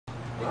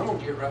Well, I'm gonna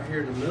get right here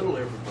in the middle,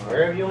 everybody.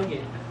 Wherever you want to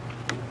get.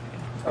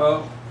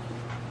 I'm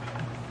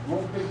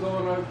gonna be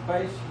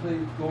basically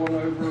going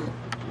over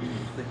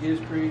the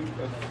history of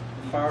the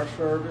fire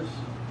service.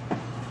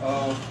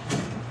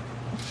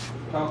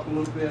 Talk a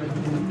little bit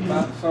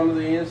about some of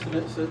the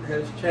incidents that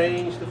has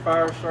changed the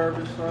fire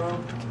service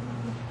some,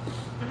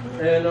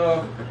 and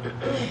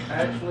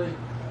actually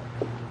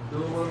do a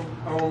little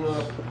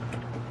on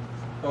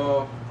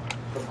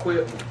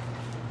equipment.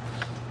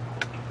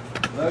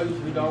 Those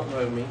who don't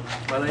know me,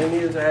 my name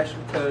is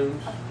Ashley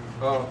Combs.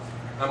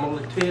 I'm a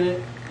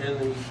lieutenant in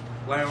the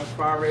Lowndes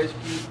Fire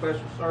Rescue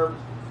Special Service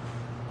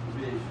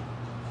Division.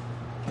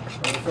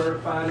 I'm a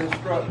certified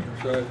instructor,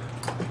 so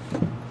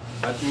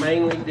I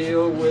mainly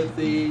deal with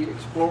the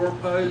Explorer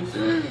post,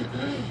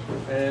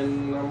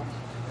 and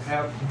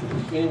have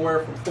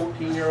anywhere from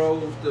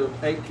 14-year-olds to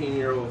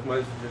 18-year-olds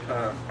most of the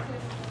time.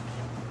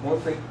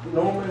 Once they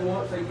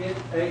get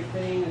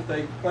 18, if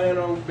they plan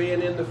on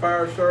being in the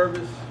fire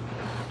service,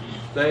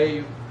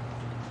 they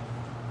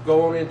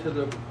go on into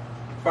the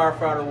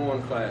Firefighter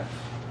 1 class.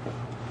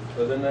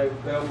 So then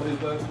they'll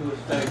move up to a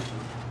station.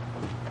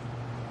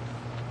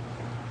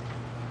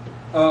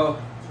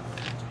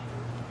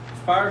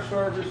 Fire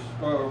service,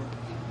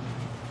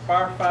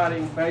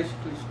 firefighting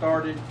basically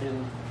started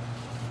in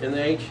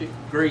the ancient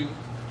Greek.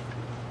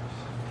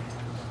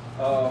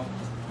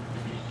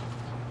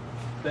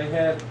 They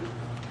had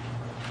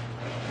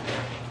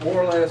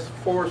more or less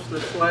forced the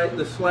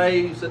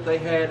slaves that they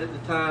had at the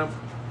time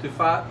to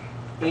fight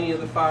any of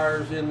the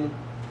fires in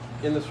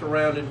the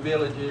surrounding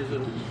villages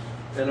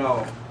and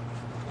all.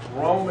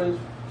 Romans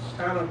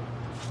kind of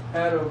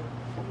had a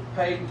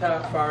paid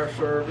type fire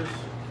service,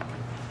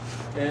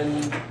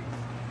 and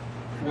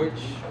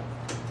which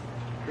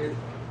it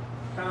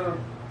kind of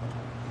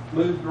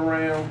moved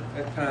around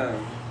at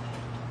times.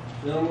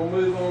 Then I'm going to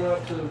move on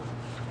up to the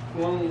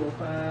colonial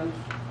times.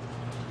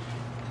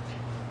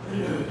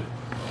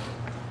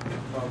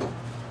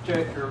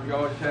 Checker, you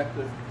always have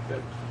to,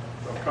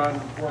 I'm trying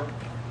to work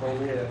on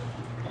this.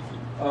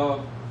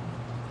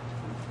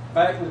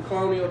 Back in the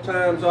colonial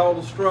times, all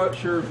the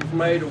structures was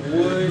made of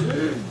wood.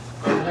 It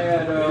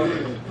had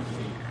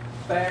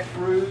thatch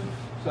roofs,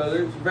 so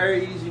it was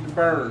very easy to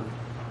burn.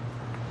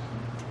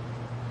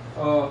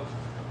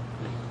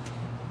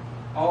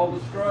 All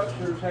the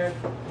structures had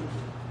to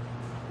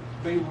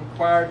be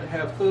required to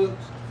have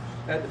hooks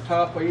at the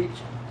top of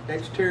each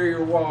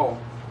exterior wall.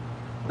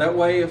 That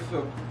way, if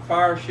a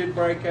fire should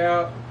break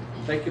out,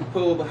 they can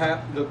pull the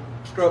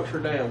structure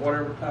down,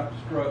 whatever type of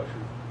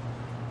structure.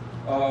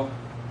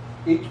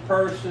 Each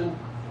person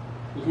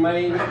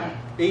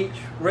each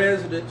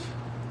residence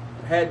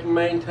had to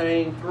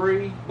maintain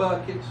 3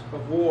 buckets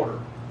of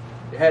water.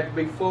 It had to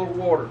be full of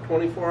water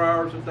 24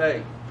 hours a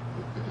day.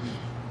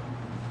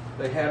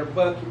 They had a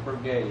bucket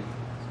brigade.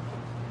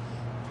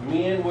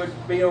 Men would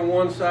be on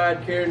one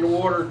side carrying the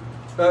water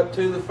up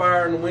to the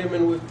fire, and the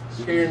women would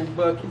carrying the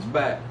buckets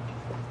back.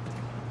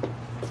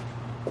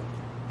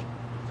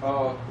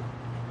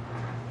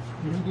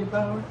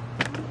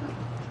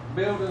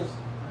 Buildings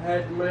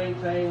had to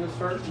maintain a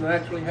certain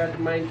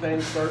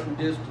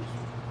distance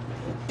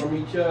from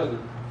each other.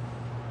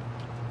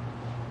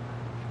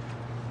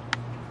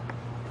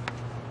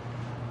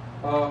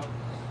 The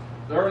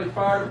early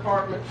fire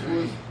departments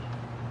was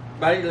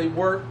basically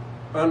worked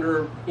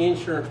under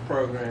insurance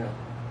program.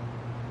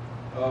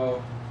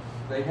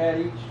 They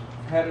each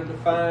had a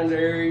defined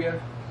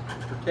area to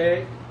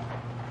protect,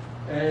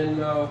 and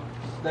a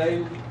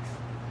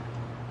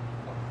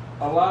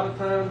lot of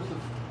times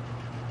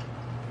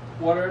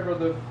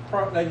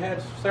they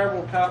had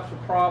several types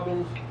of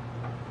problems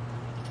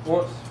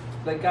once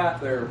they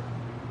got there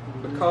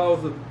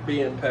because of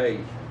being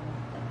paid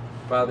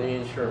by the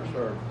insurance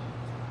service.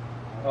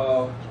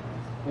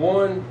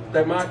 One,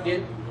 they might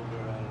get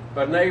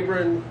a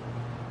neighboring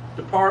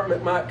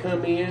department might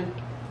come in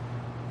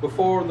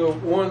before the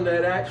one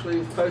that actually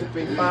is supposed to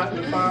be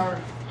fighting the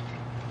fire,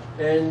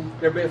 and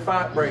there'd be a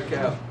fight break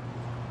out,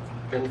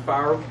 and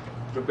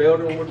the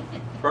building would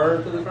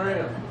burn to the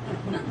ground.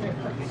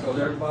 So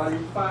everybody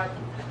was fighting.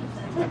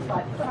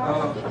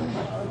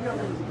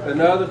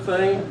 Another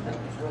thing,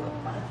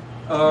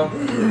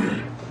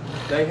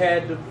 they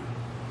had the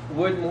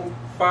wooden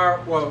fire,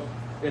 well,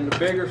 in the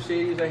bigger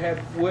cities, they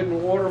had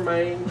wooden water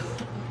mains.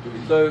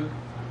 So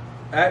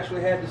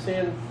actually had to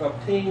send a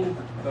team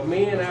of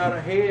men out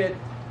ahead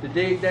to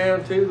dig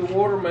down to the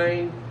water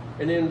main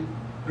and then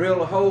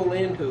drill a hole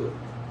into it.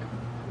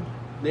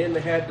 Then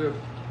they had to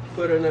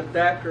put an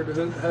adapter to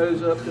hook the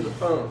hose up to the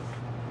pump.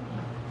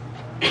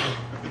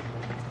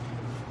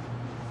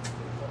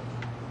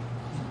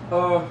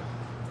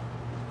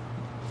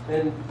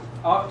 In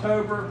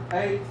October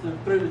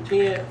 8th through the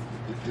 10th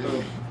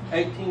of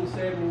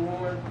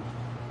 1871, the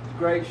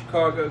Great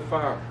Chicago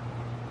Fire.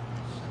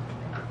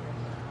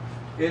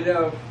 It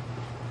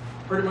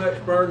pretty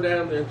much burned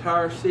down the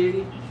entire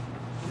city.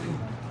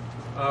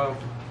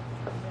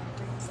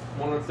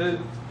 When I do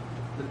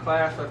the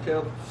class, I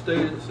tell the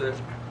students that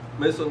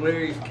Miss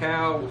O'Leary's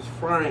cow was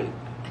framed.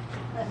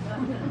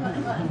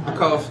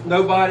 Because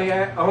nobody,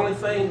 only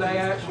thing they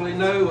actually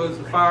know was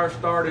the fire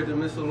started in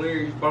Miss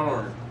O'Leary's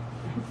barn.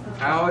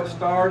 How it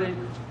started,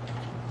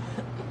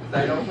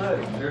 they don't know.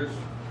 There's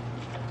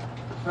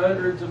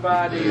hundreds of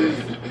ideas,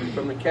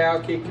 from the cow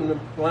kicking the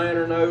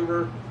lantern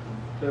over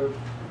to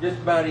just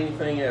about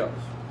anything else.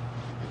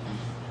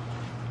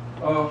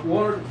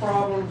 One of the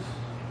problems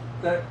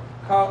that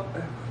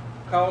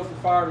caused the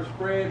fire to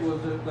spread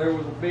was that there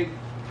was a big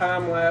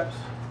time lapse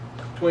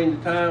between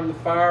the time the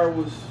fire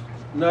was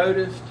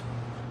noticed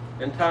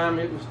and time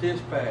it was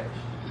dispatched.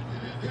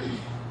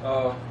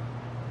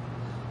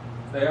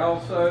 They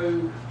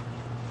also,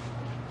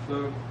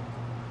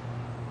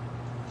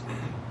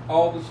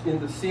 in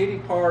the city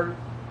part,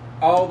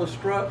 all the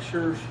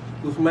structures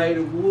was made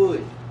of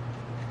wood.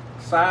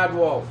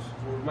 Sidewalks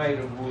were made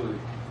of wood.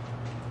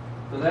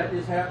 So that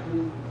just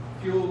happened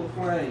to fuel the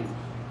flames.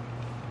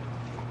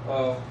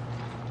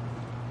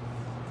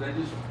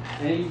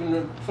 And even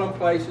in some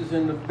places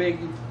in the big,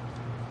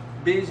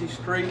 busy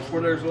streets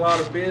where there's a lot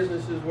of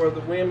businesses where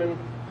the women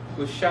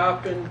was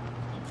shopping,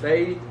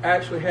 they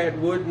actually had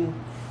wooden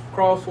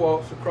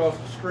crosswalks across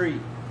the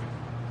street.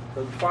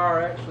 So the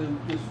fire actually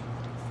just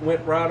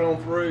went right on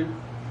through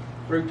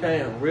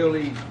town, real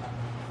easy.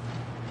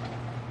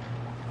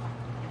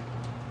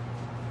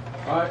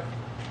 All right,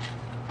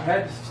 I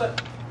had to say,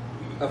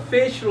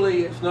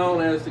 officially it's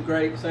known as the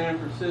Great San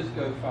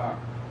Francisco Fire,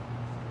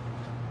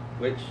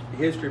 which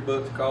history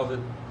books calls it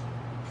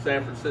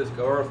San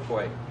Francisco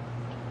earthquake.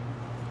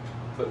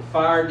 But the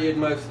fire did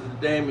most of the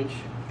damage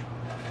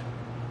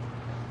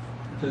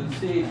to the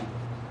city.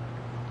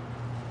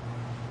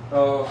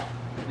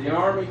 The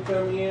Army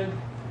come in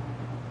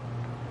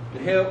to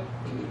help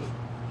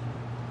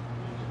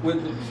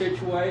with the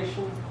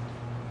situation.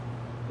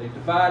 They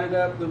divided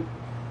up the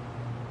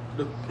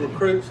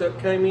recruits that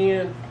came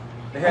in.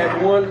 They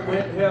had one that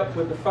went to help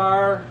with the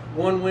fire,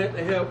 one went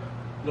to help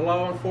the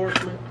law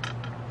enforcement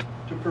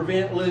to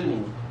prevent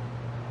looting.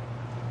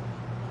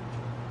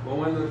 Well,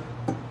 when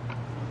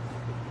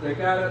they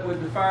got up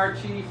with the fire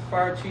chief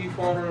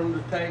wanted them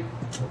to take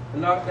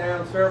and knock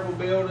down several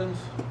buildings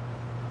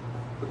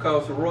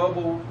because the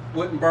rubble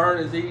wouldn't burn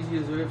as easy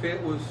as if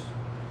it was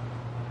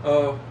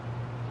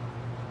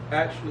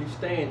actually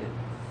standing.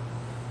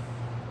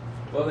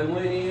 Well, they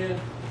went in,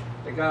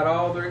 they got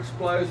all their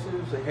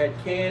explosives, they had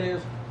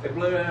cannons, they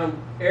blew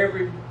down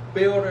every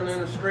building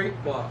in a street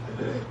block.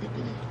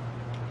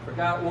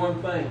 Forgot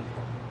one thing.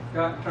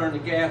 Got to turn the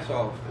gas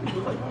off.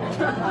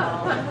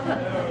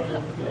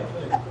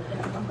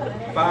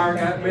 Fire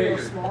got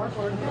bigger.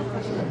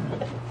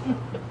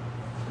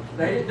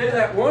 They didn't do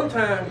that one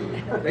time.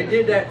 They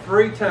did that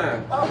 3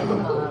 times.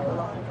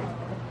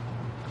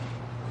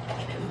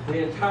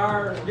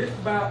 Just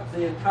about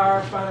the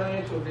entire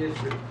financial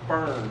district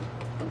burned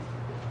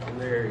in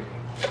the area.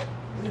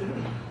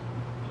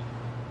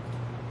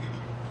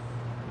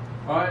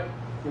 All right,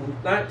 in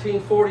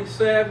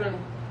 1947,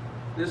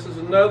 this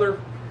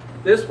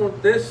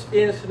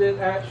incident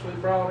actually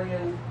brought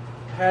in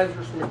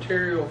hazardous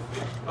material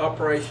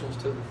operations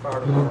to the fire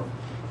department.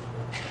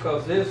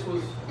 Because this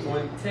was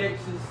when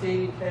Texas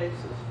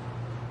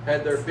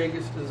had their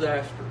biggest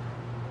disaster.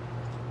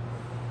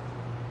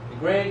 The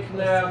Grand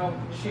Canal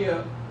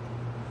ship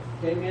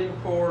came into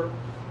port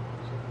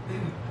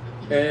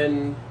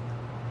and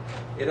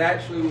it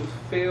actually was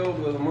filled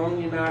with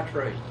ammonium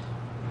nitrate.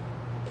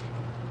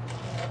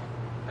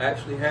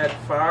 Actually had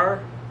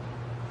fire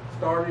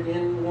started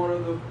in one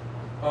of the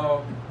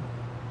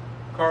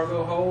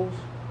cargo holds.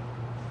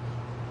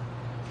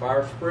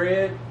 Fire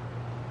spread.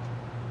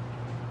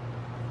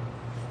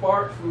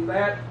 Sparks from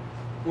that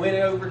went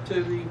over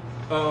to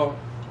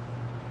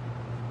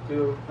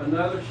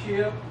another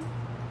ship.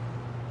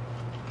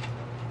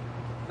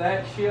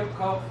 That ship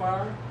caught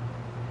fire,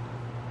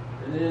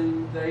 and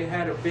then they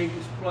had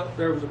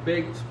there was a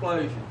big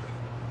explosion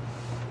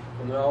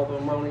from all the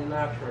ammonium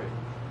nitrate.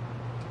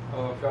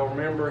 If y'all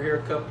remember here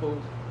a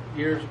couple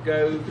years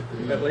ago,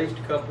 at least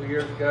a couple of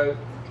years ago,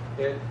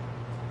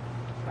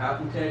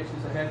 out in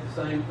Texas, they had the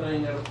same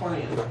thing at a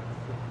plant.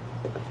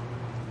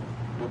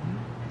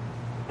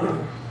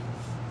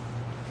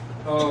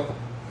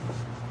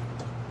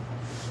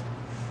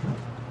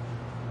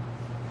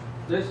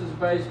 This is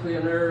basically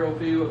an aerial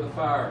view of the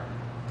fire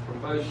from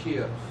both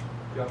ships.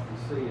 Y'all can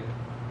see it.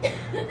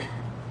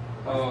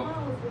 What's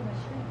wrong with the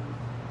machine?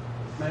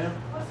 Ma'am?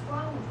 What's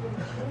wrong with the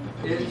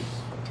machine?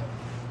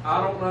 I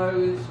don't know,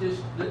 it's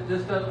just,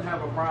 this doesn't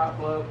have a bright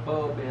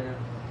bulb in it.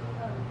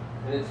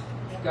 And it's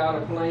got a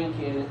blink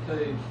in it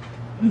too.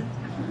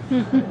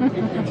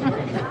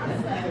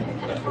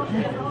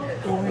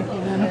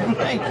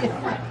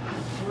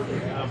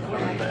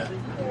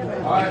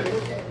 Alright,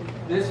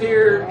 this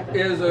here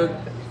is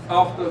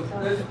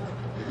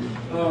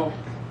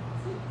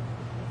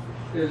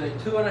is a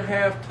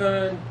 2.5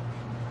 ton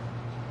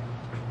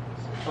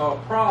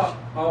prop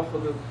off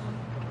of the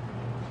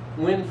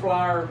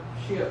Windflower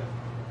ship,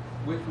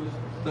 which was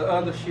the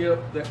other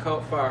ship that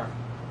caught fire.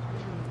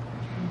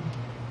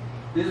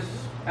 This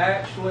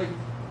actually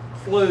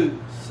flew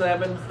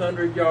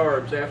 700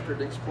 yards after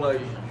the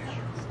explosion.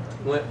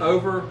 Went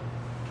over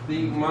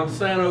the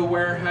Monsanto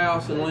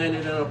warehouse and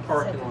landed in a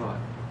parking lot.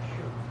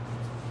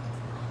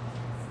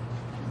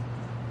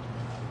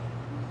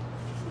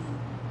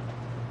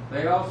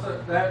 They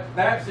also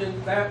that's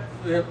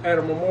at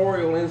a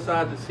memorial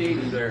inside the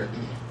city there.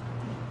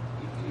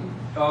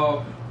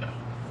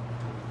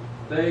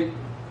 They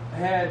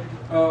had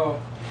the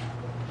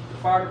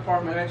fire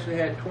department actually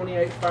had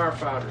 28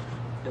 firefighters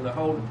in the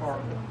whole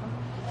department.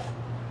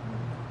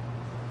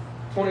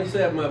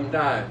 27 of them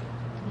died.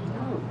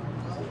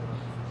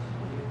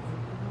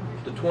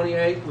 The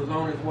 28th was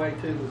on his way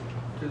to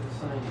the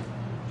scene.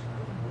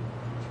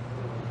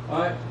 All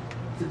right.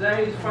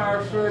 Today's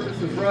fire service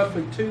is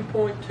roughly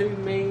 2.2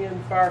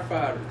 million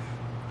firefighters.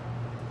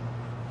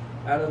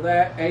 Out of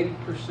that,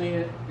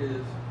 80%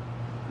 is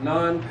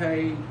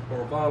non-paid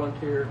or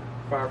volunteer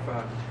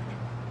firefighters.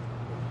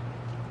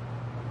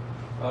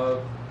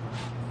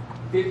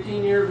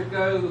 15 years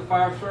ago, the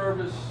fire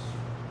service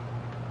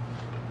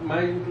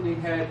mainly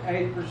had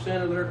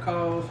 80% of their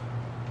calls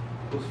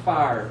was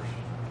fires.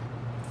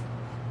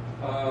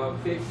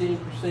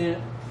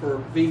 15% for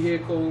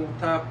vehicle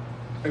type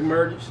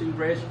emergency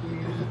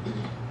rescues,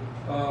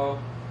 or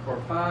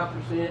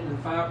 5%,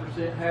 and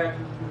 5%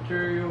 hazardous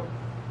material,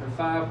 and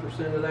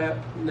 5% of that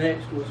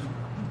next was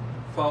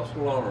false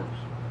alarms.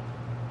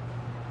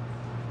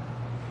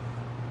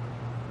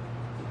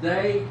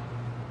 Today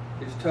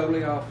is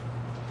totally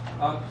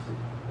opposite.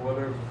 Well,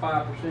 there's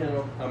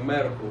 5% of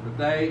medical.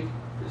 Today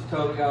is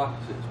totally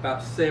opposite. It's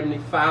about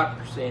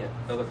 75%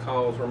 of the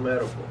calls are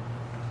medical.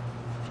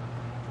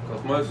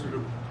 Because most of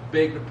the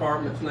big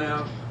departments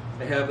now,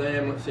 they have the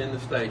ambulance in the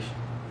station.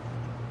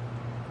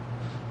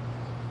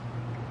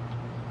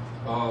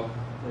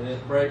 And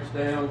it breaks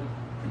down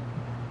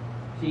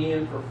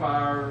 10 for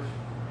fires,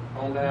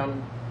 on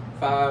down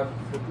 5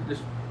 for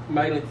just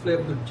mainly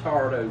flip the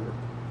chart over.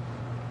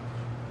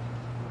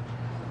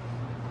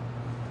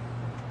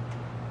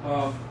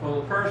 For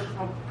the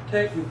personal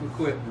protective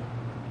equipment,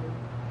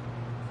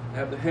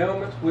 have the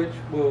helmets, which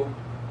will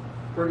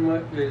pretty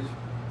much is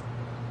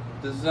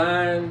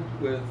designed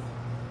with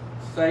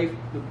safe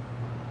to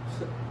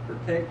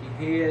protect your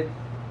head,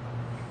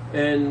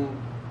 and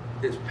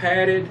it's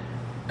padded.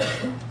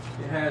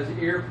 It has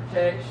ear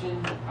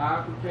protection,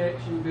 eye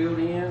protection built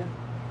in.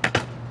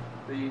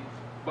 The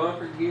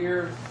bunker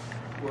gear,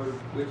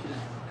 which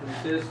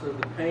consists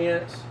of the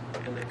pants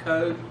and the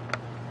coat,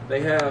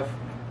 they have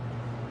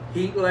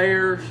heat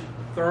layers,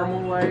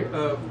 thermal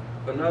layer,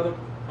 another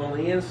on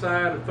the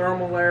inside, a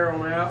thermal layer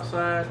on the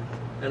outside,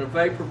 and a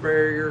vapor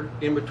barrier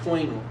in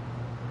between them.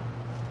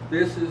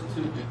 This is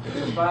to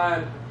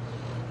provide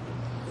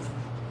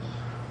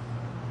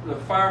the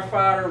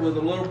firefighter with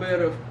a little bit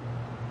of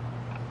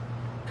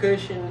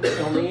cushion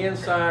on the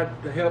inside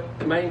to help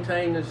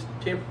maintain his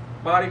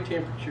body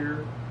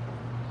temperature.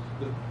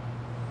 The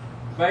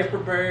vapor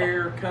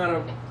barrier kind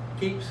of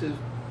keeps the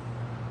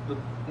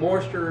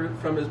moisture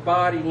from his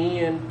body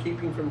in,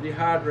 keeping him from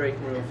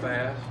dehydrating real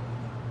fast,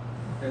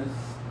 and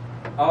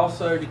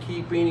also to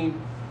keep any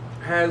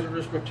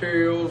hazardous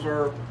materials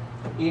or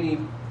any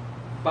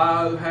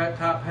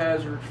bio-type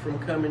hazards from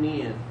coming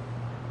in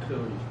to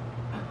him.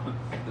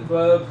 The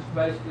gloves is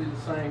basically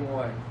the same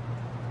way.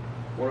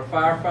 When a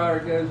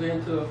firefighter goes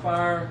into a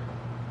fire,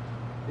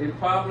 it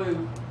probably,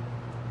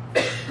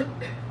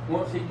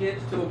 once he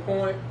gets to a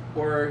point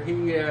where he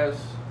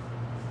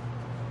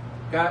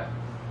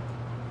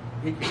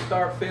can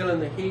start feeling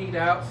the heat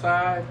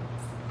outside,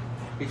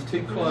 he's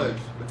too close,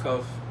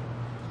 because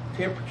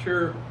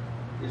temperature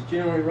is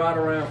generally right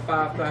around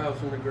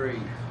 5,000 degrees.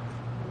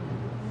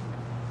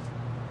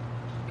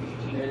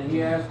 And he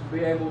has to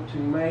be able to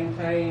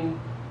maintain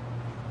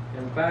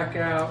and back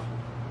out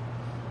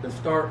and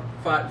start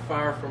fighting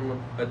fire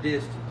from a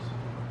distance,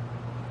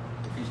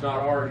 if he's not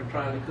already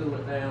trying to cool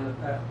it down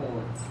at that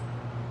point.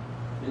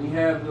 Then you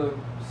have the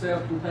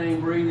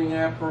self-contained breathing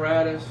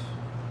apparatus,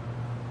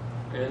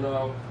 and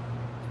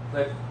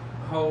they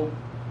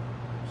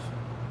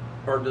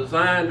are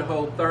designed to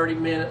hold 30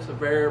 minutes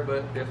of air,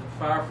 but if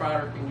a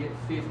firefighter can get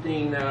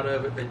 15 out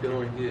of it, they're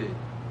doing good.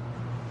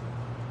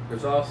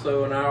 There's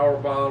also an hour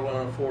bottle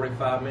and a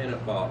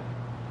 45-minute bottle.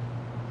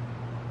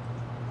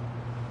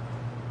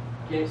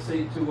 Can't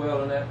see too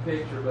well in that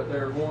picture, but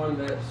there's one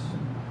that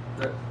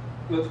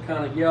looks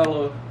kind of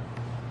yellow.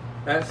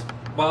 That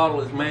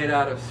bottle is made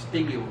out of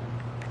steel.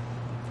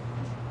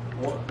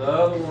 The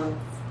other one,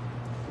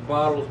 the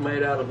bottle is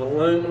made out of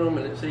aluminum,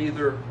 and it's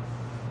either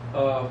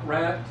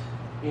wrapped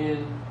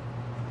in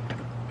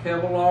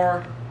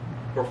Kevlar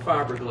or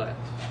fiberglass.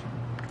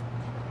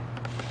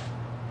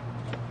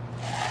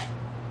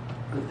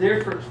 The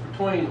difference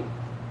between them: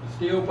 the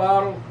steel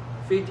bottle,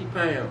 50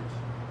 pounds.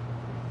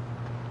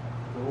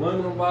 The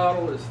aluminum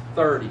bottle is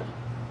 30.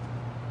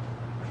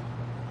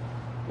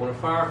 When a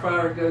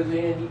firefighter goes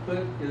in,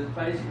 he is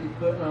basically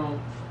putting on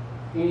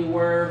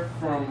anywhere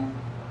from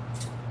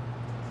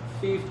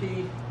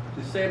 50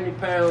 to 70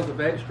 pounds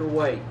of extra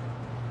weight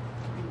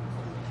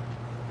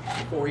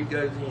before he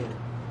goes in.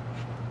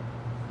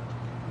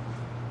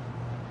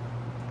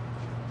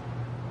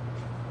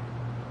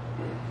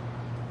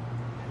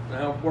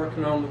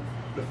 working on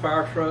the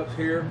fire trucks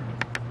here.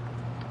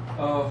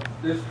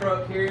 This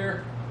truck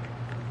here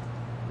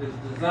is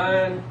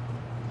designed,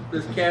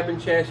 this cabin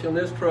chassis on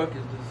this truck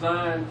is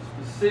designed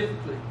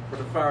specifically for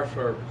the fire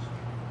service.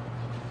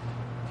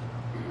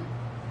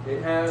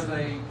 It has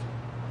a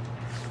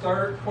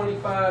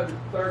 25 to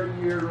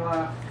 30 year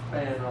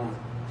lifespan on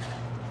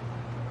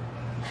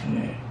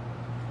it.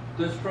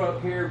 This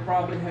truck here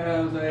probably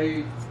has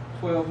a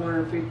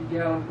 1,250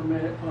 gallon per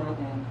minute pump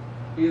and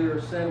either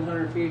a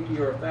 750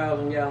 or a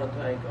 1,000 gallon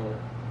tank on it.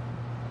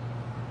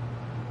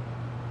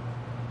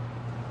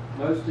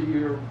 Most of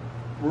your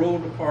rural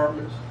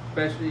departments,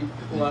 especially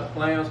like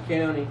Lowndes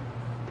County,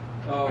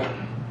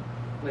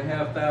 they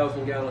have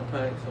 1,000 gallon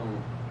tanks on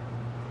them.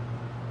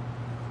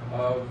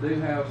 Do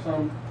have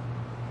some.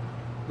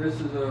 This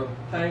is a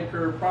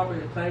tanker, probably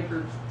a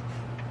tanker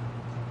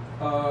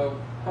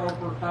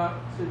pumper type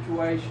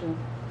situation.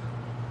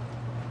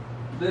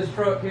 This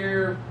truck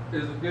here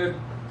is a good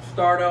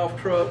start-off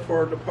truck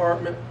for a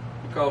department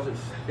because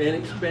it's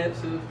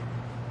inexpensive.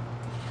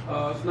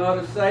 It's not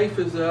as safe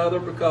as the other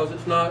because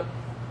it's not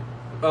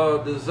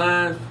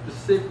designed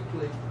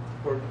specifically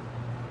for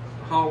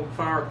hauling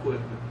fire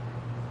equipment.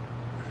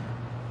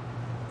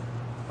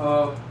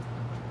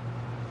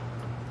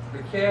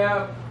 The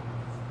cab,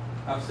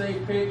 I've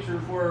seen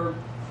pictures where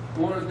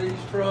one of these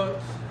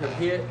trucks have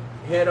hit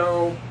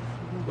head-on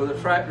with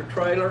a tractor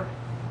trailer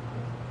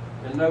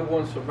and no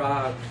one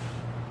survived.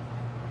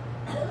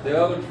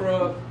 The other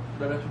truck,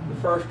 the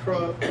first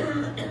truck,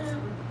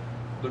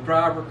 the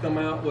driver come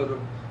out with a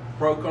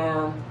broke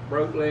arm,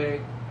 broke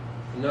leg,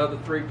 another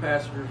 3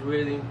 passengers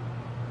with him,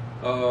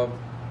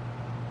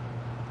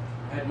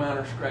 had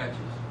minor scratches.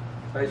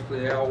 Basically,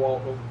 they all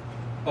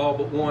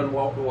but one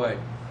walked away.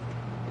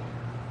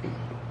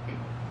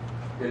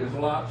 It is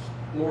a lot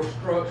more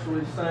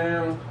structurally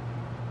sound,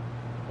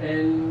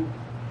 and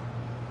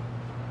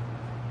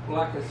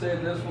like I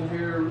said, this one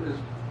here is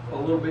a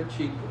little bit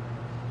cheaper.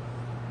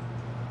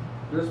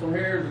 This one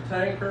here is a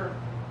tanker,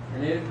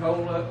 and it'll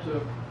hold up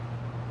to,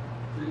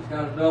 it's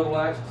got a double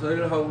axle, so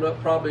it'll hold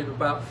up probably to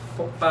about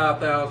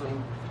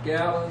 5,000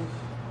 gallons,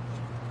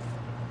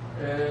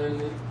 and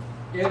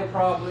it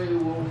probably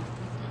will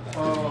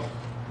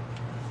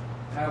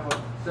have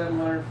a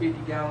 750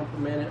 gallon per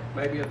minute,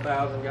 maybe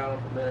 1,000 gallon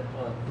per minute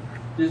pump,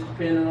 just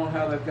depending on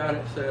how they've got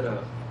it set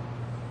up.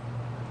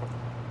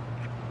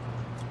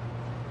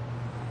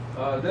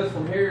 This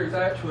one here is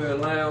actually a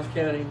Lowndes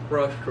County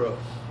brush truck.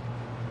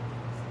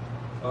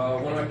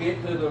 When I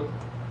get to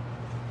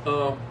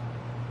the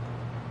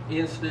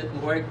incident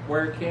in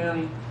Ware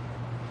County,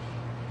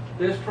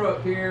 this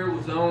truck here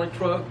was the only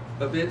truck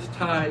of its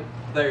type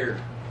there.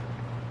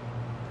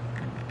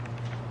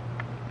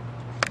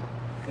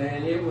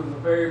 And it was a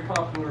very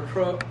popular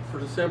truck for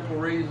the simple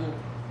reason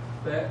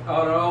that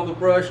out of all the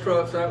brush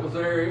trucks that was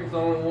there, it was the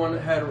only one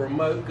that had a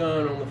remote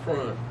gun on the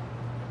front.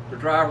 The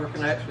driver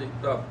can actually,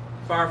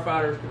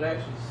 firefighters could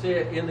actually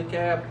sit in the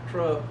cab of the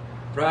truck,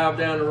 drive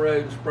down the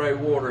road and spray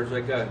water as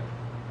they go.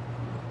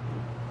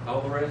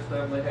 All the rest of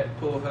them, they had to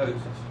pull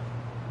hoses.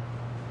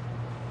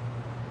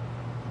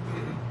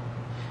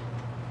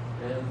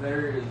 And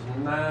there is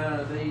 9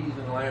 of these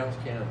in Lowndes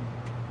County.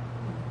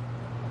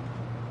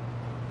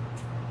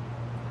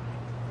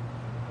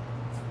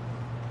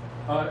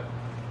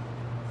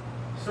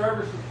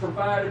 Services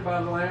provided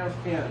by the Lowndes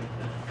County.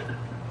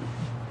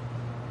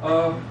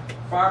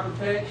 Fire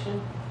protection,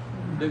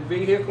 the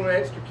vehicle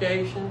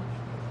extrication.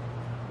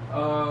 We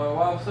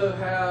also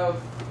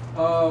have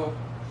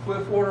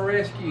Swiftwater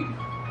Rescue.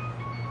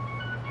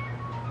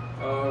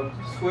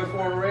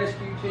 Swiftwater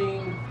Rescue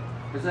team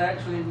has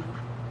actually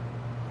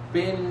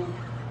been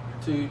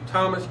to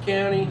Thomas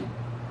County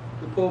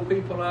to pull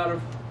people out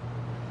of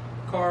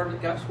a car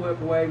that got swept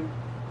away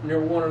near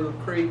one of the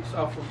creeks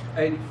off of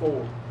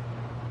 84.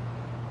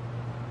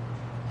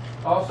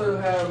 Also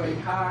have a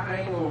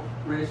high angle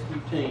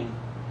rescue team.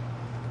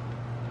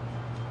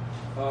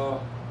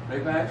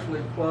 They've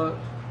actually plucked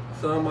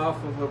some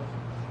off of a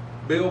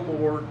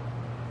billboard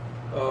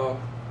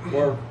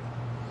where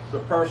the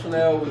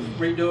personnel was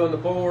redoing the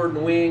board and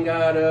the wind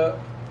got up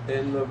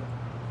and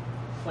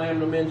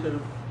slammed them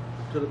into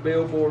the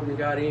billboard and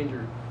got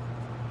injured.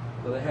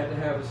 So they had to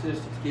have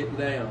assistance getting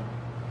down.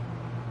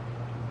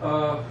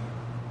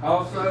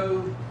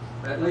 Also,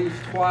 at least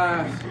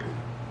twice,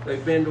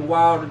 they've been to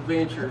Wild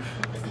Adventures,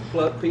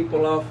 pluck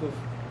people off of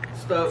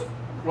stuffed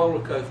roller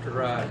coaster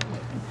rides.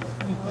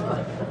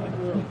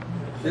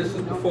 This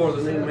is before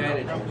the new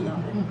management.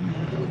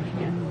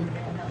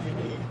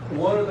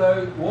 One of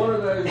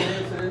those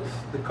incidents,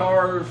 the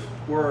cars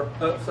were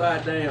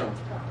upside down.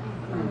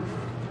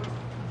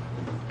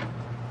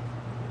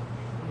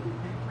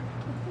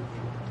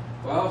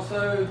 We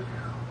also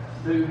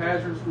do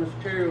hazardous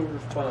material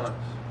response.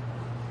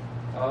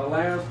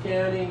 Lowndes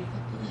County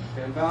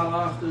and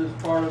Valdosta is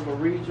part of a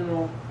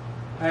regional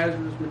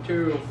hazardous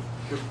material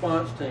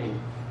response team,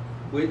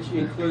 which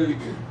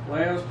includes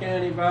Lowndes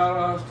County,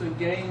 Valdosta,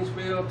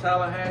 Gainesville,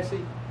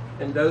 Tallahassee,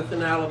 and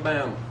Dothan,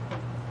 Alabama.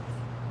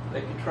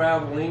 They can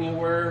travel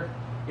anywhere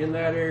in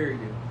that area.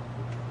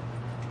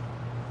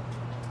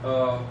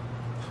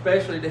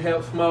 especially to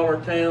help smaller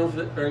towns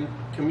that are in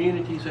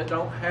communities that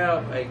don't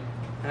have a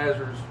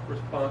hazardous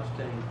response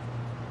team.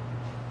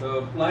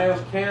 The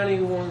Lowndes County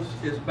ones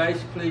is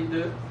basically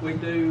we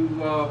do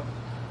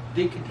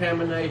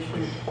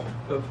decontamination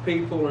of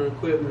people and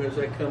equipment as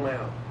they come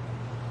out.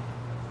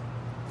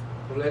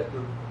 We let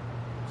the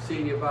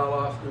city of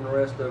Valdosta and the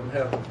rest of them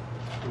have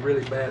the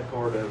really bad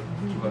part of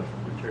the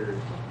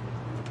material.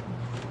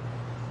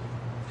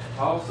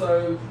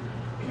 Also,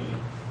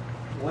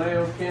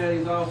 Lowndes County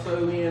is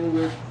also in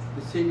with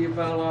the city of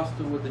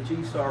Valdosta with the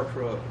GSAR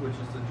truck, which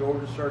is the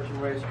Georgia Search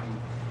and Rescue.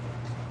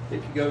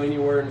 If you go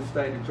anywhere in the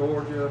state of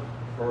Georgia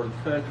or the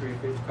country,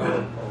 if it's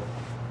called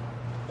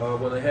for.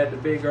 When they had the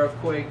big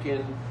earthquake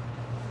in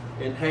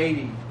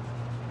Haiti,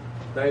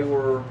 they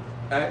were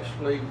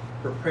actually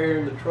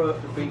preparing the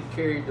truck to be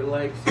carried to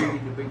Lake City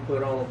to be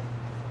put on a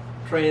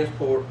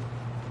transport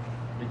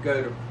to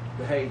go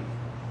to Haiti.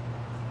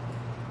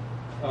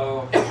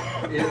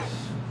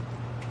 It's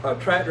a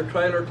tractor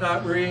trailer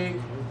type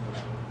rig,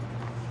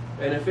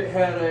 and if it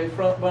had a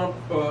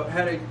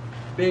had a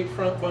big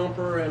front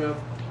bumper and a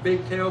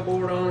big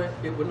tailboard on it,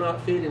 it would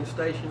not fit in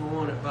Station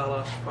 1 at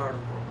Valdosta Fire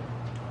Department.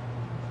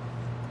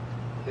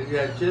 It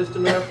got just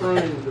enough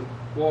room to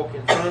walk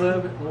in front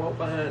of it and walk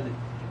behind it.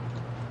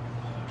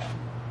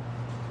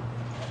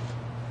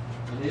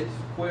 And it's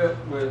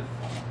equipped with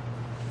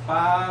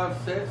 5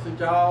 sets of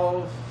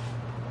jaws,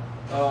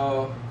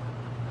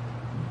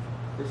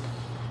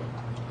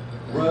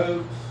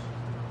 ropes,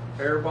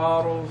 air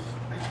bottles,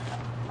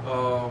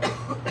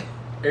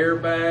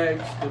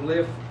 airbags to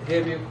lift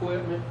heavy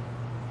equipment.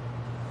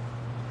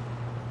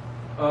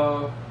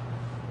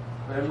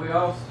 And we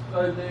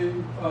also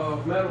do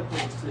medical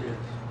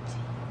assist.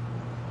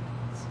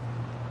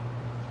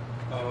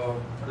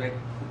 They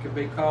can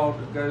be called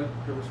to go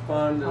to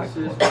respond to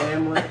assist the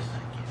ambulance.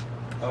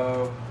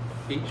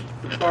 Each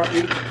truck,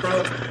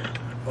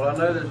 well, I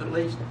know there's at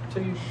least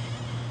 2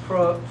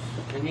 trucks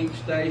in each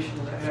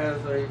station that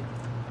has a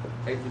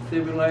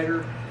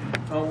defibrillator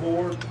on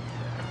board.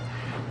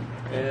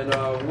 And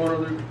one of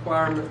the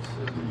requirements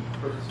is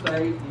for the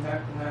state, you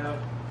have to have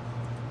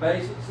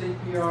basic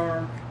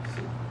CPR,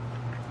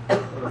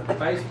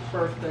 basic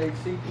first aid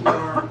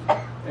CPR,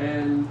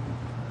 and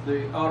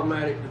the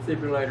automatic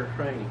defibrillator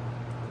training.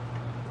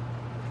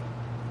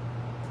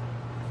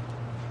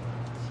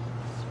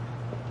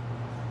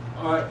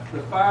 All right,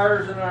 the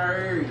fires in our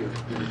area.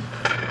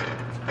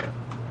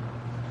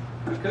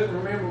 I couldn't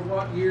remember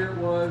what year it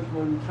was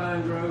when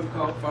Pine Grove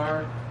caught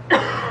fire.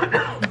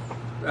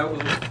 That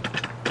was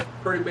a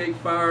pretty big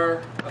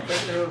fire. I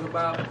think there was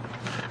about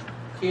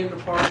 10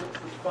 departments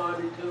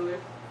responded to it.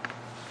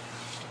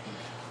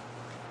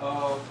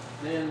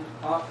 Then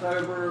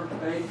October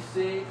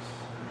 '86,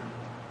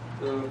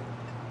 the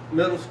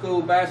middle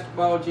school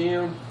basketball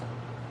gym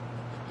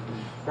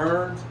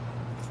burned.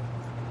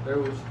 There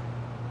was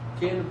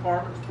 10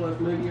 departments plus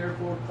Moody Air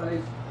Force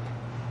Base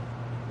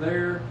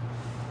there.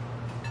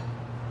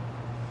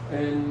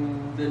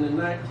 And then in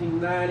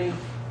 1990,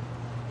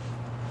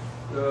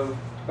 the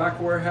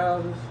tobacco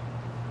warehouses,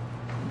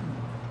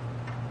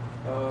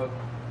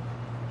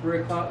 3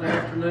 o'clock in the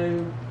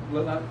afternoon,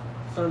 looked like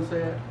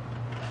sunset.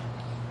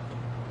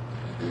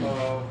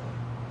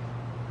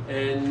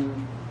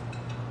 And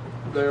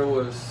there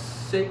was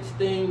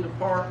 16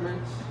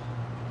 departments,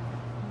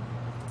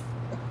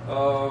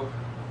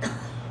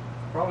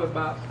 probably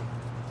about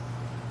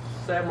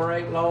 7 or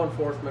 8 law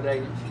enforcement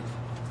agencies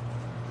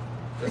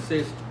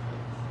assisted.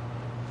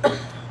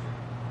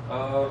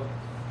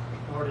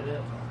 Started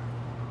it.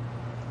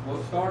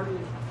 What started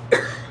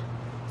it?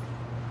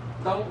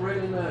 Don't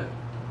really know.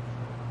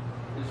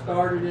 It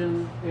started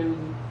in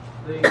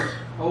the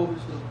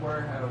oldest of the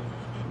warehouses,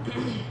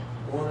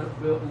 one that was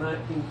built in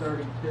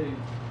 1932,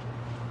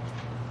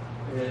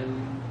 and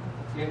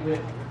it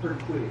went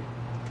pretty quick.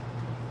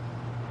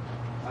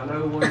 I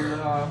know when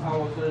I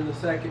was in the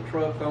second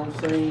truck on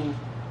scene,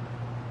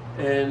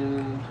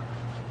 and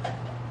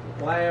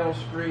Lowndes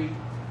Street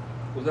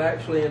was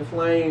actually in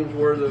flames,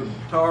 where the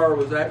tar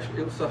was actually,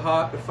 it was so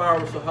hot, the fire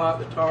was so hot,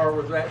 the tar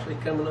was actually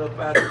coming up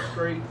out of the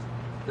street,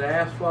 the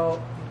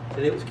asphalt,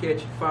 and it was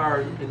catching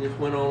fire and just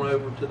went on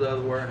over to the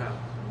other warehouse.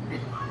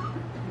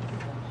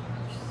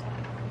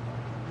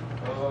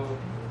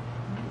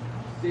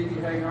 City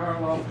of Hahira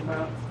lost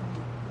about,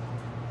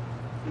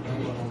 What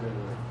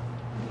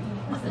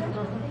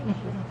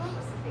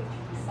was the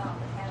picture you saw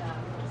that had our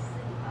little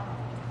city hall?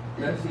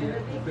 that's And it,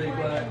 the the big big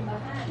black, flame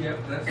behind it. yep,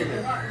 that's it.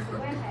 That was the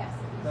warehouse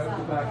that That's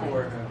you the saw. back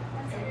warehouse.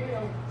 That's a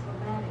real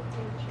dramatic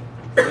picture.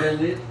 And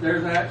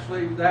there's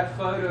actually, that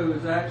photo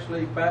is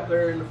actually back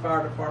there in the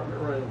fire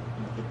department room.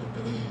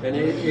 And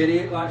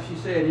it, like she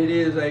said, it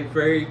is a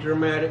very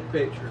dramatic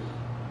picture.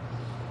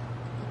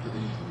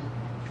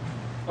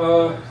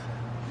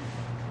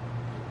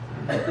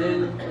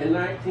 Then in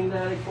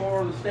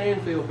 1994, the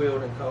Stanfield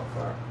building caught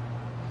fire.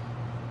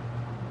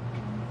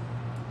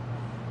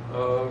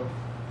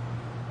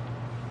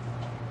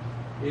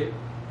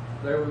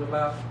 There was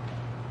about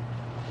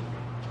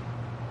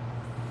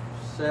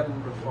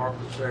 7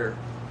 departments there.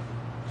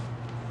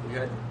 We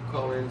had to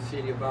call in the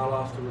city of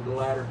Valdosta with the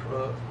ladder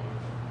truck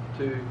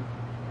to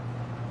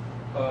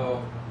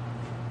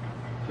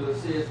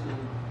assist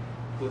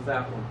with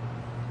that one.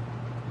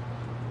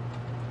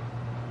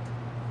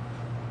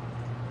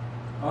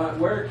 All right,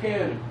 Ware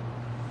County.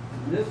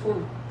 And this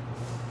one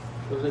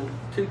was in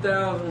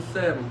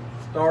 2007.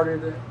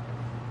 Started at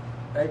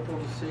April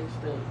the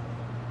 16th.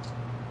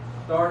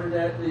 Started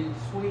at the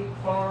Sweet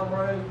Farm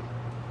Road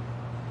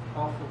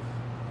off of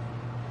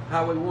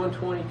Highway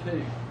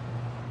 122.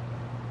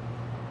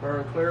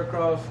 Burned clear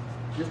across,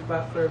 just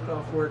about clear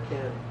across Ware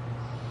County.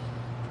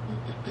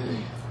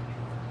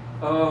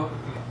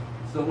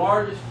 It's the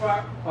largest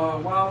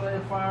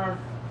wildland fire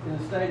in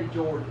the state of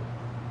Georgia.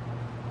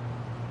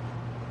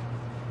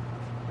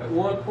 At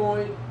one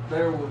point,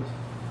 there was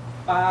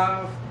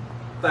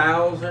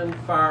 5,000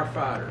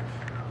 firefighters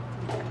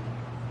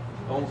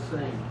on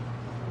scene.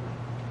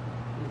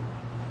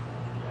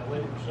 Yeah, we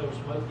were so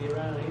smoky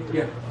around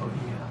here.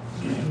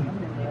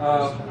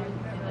 Yeah.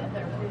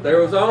 There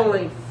was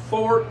only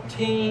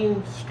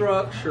 14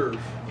 structures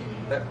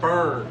that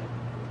burned,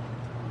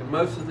 and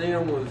most of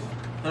them was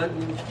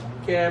hunting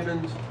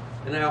cabins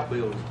and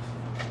outbuildings.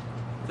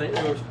 I think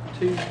there was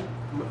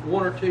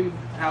one or two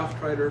house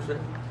traders that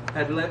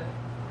had let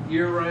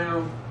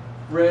year-round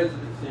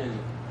residents in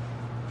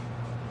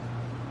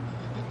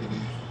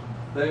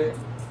it.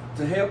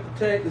 To help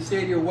protect the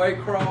city of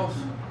Waycross,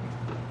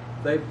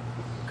 they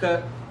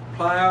cut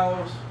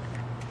plows,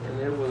 and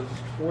there was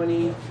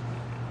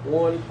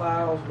 21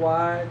 plows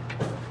wide.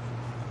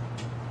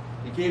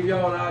 To give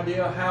y'all an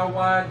idea of how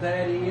wide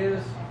that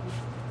is,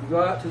 you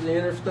go out to the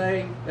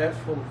interstate, that's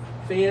from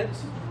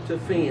fence to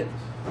fence,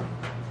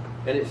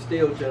 and it's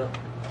still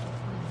jumping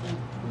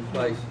in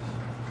places.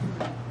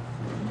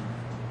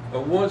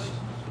 But one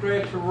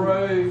stretch of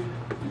road,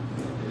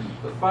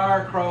 the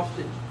fire crossed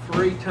it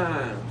 3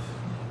 times.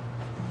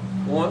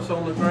 Once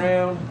on the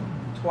ground,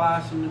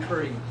 twice in the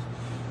trees.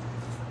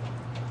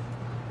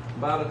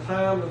 By the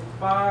time the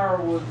fire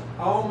was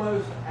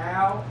almost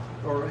out,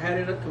 or had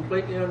it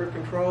completely under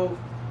control,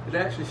 it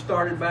actually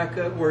started back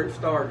up where it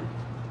started.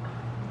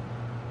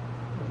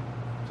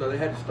 So they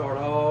had to start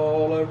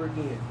all over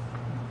again.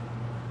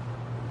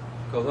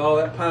 Because all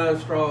that pine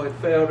straw had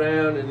fell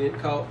down and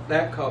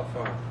that caught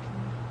fire.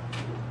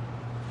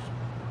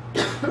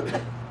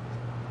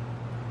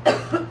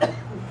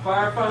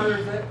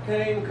 Firefighters that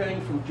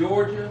came from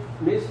Georgia,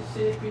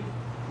 Mississippi,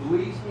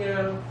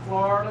 Louisiana,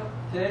 Florida,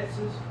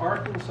 Texas,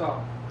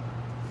 Arkansas,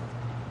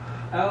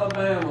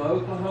 Alabama,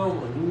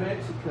 Oklahoma, New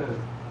Mexico,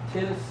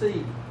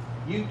 Tennessee,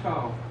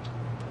 Utah,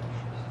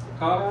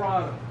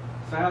 Colorado,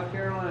 South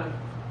Carolina,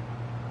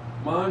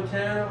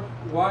 Montana,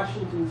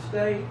 Washington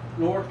State,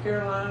 North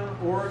Carolina,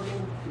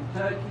 Oregon,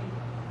 Kentucky,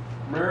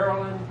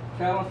 Maryland,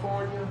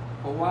 California,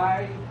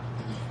 Hawaii,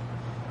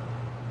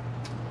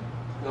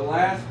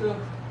 Alaska,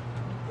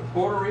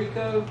 Puerto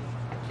Rico,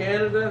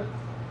 Canada,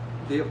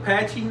 the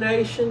Apache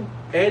Nation,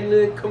 and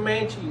the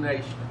Comanche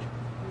Nation.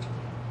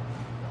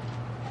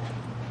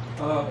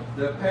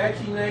 The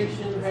Apache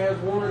Nation has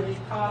one of the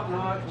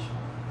top-notch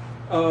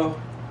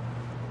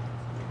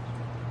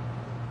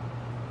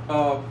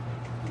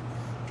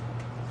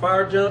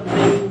fire jump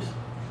teams.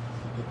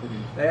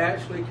 They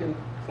actually can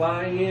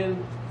fly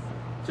in,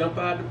 jump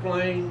out of the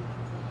plane,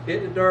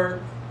 hit the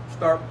dirt,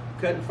 start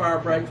cutting fire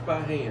breaks by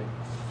hand.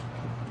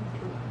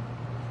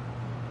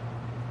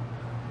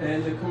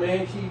 And the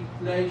Comanche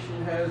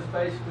Nation has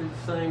basically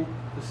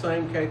the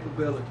same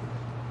capability.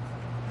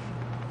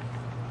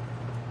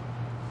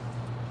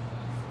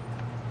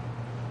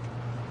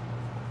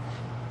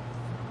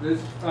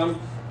 I've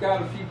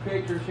got a few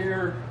pictures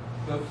here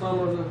of some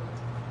of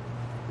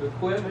the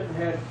equipment. It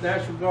had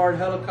National Guard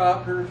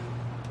helicopters,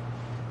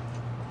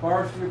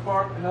 Forestry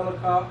Department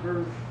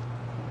helicopters.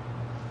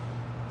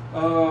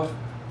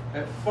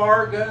 At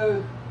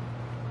Fargo,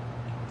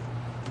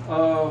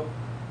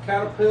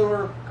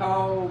 Caterpillar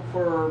called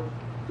for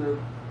the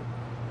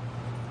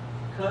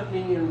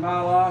company in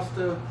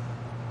Valdosta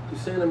to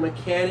send a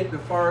mechanic to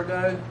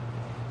Fargo.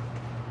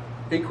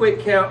 He quit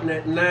counting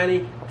at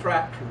 90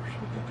 tractors.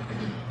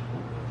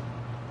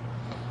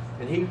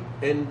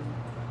 And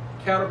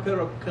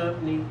Caterpillar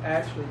company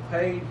actually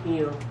paid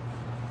him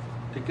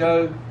to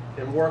go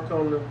and work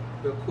on the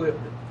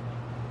equipment.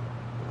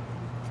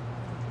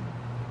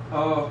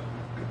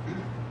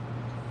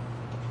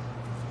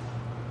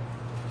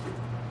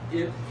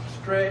 It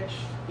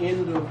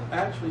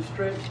actually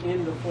stretched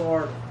into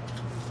Florida.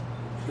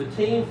 The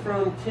team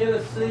from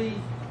Tennessee,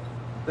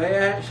 they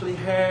actually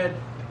had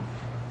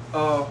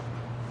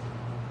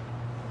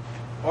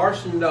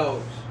arson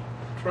dogs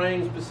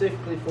trained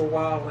specifically for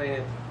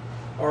wildland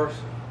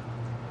arson.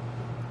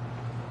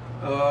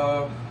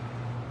 I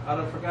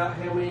don't forgot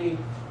how many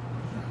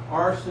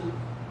arson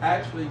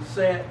actually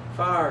set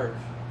fires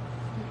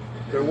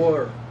there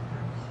were.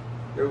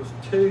 There was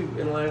 2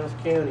 in Lowndes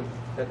County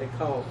that they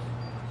caught.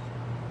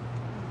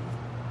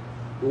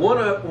 One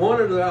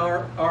of the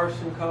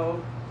arson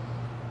called,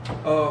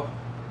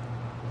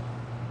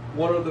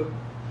 one of the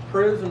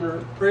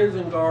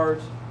prison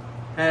guards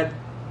had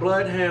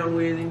bloodhound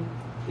with him,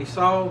 He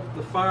saw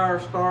the fire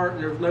start,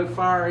 and there was no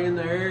fire in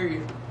the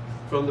area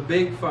from the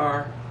big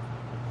fire.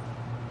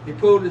 He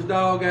pulled his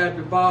dog out of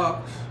the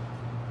box,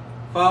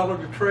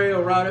 followed the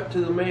trail right up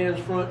to the man's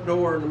front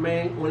door, and the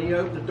man, when he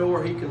opened the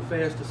door, he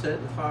confessed to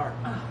setting the fire.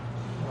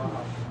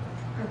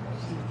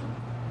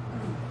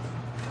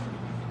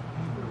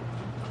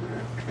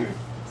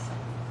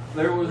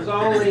 There was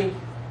only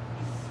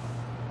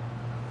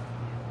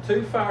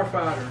 2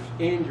 firefighters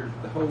injured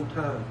the whole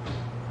time.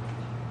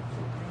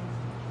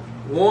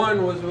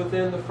 One was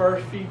within the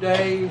first few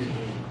days.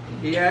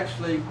 He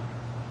actually,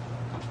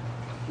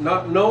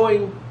 not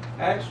knowing,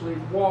 actually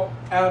walked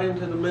out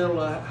into the middle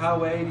of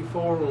Highway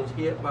 84 and was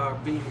hit by a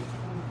vehicle.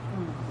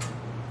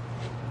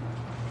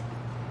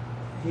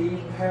 He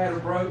had a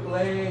broke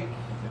leg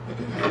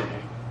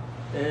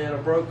and a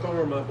broke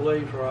arm, I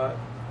believe, right?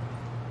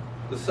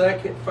 The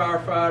second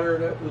firefighter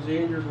that was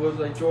injured was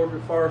a Georgia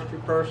Forestry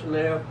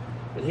personnel,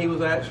 and he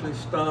was actually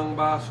stung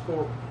by a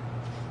scorpion.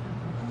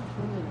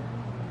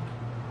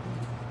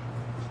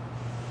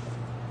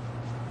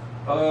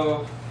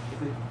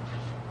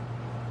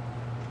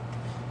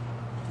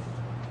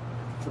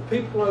 The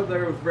people over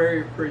there were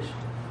very appreciative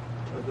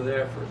of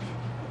the efforts.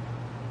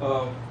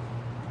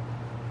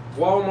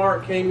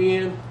 Walmart came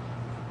in.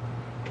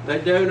 They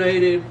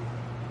donated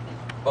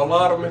a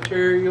lot of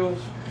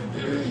materials.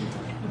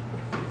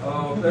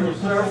 There were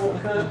several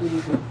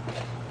companies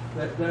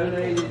that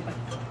donated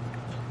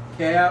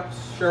caps,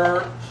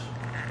 shirts,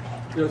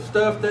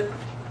 stuff that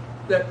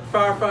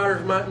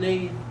firefighters might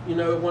need,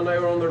 when they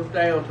were on their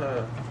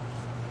downtime.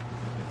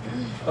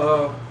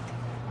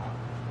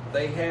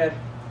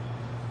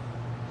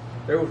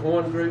 There was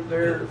one group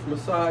there that was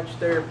massage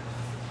therapists.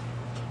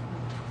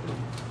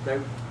 They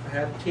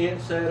had a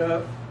tent set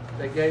up.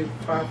 They gave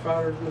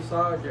firefighters a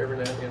massage every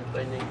now and then if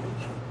they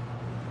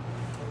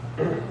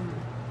needed.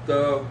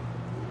 The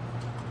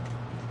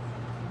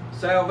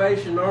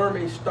Salvation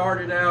Army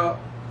started out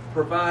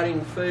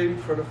providing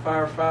food for the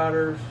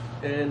firefighters,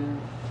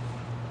 and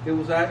it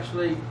was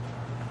actually,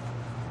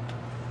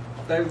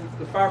 the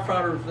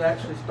firefighters was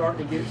actually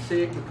starting to get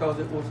sick because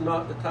it was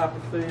not the type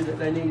of food that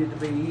they needed to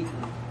be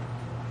eating.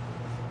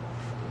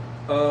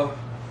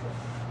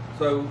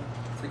 So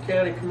the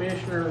county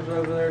commissioners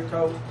over there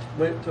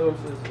went to them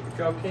and said, if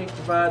y'all can't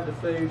provide the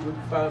food, we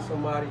can find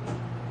somebody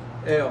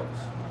else.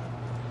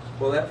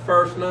 Well, that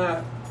first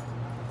night,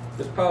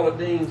 Miss Paula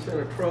Dean sent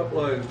a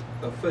truckload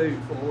of food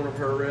from one of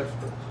her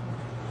restaurants.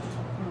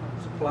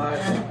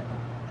 Supplied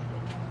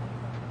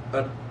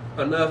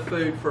enough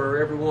food for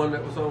everyone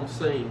that was on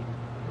scene.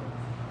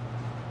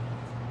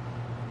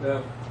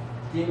 Now,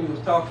 Jenny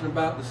was talking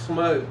about the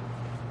smoke.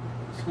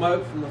 The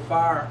smoke from the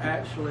fire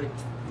actually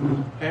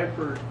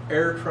hampered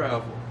air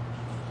travel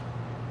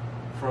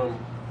from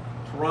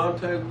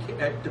Toronto,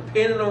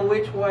 depending on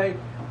which way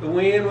the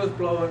wind was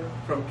blowing,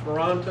 from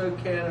Toronto,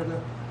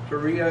 Canada to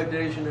Rio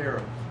de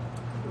Janeiro.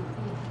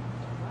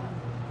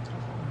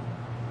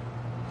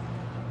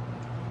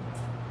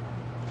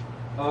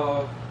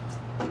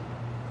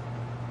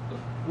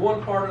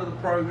 One part of the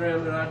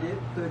program that I did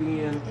put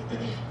in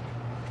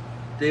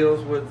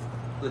deals with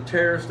the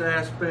terrorist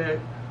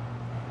aspect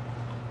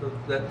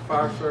that the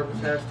fire service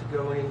has to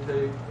go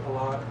into a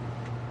lot.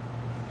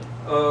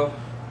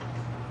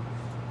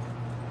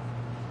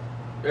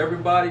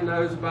 Everybody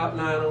knows about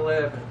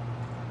 9/11.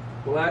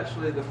 Well,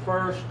 actually, the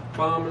first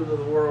bombing of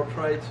the World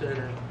Trade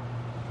Center,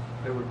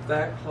 they were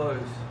that close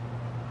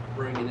to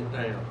bringing it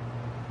down.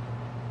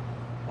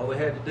 All they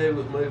had to do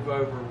was move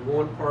over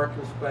one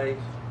parking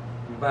space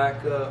and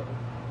back up,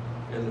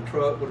 and the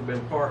truck would have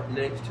been parked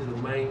next to the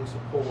main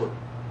support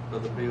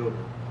of the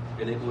building,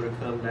 and it would have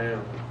come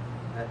down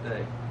that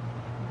day.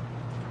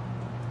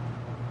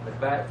 They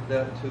backed it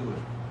up to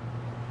it.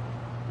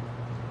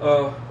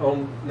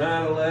 On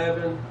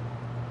 9/11,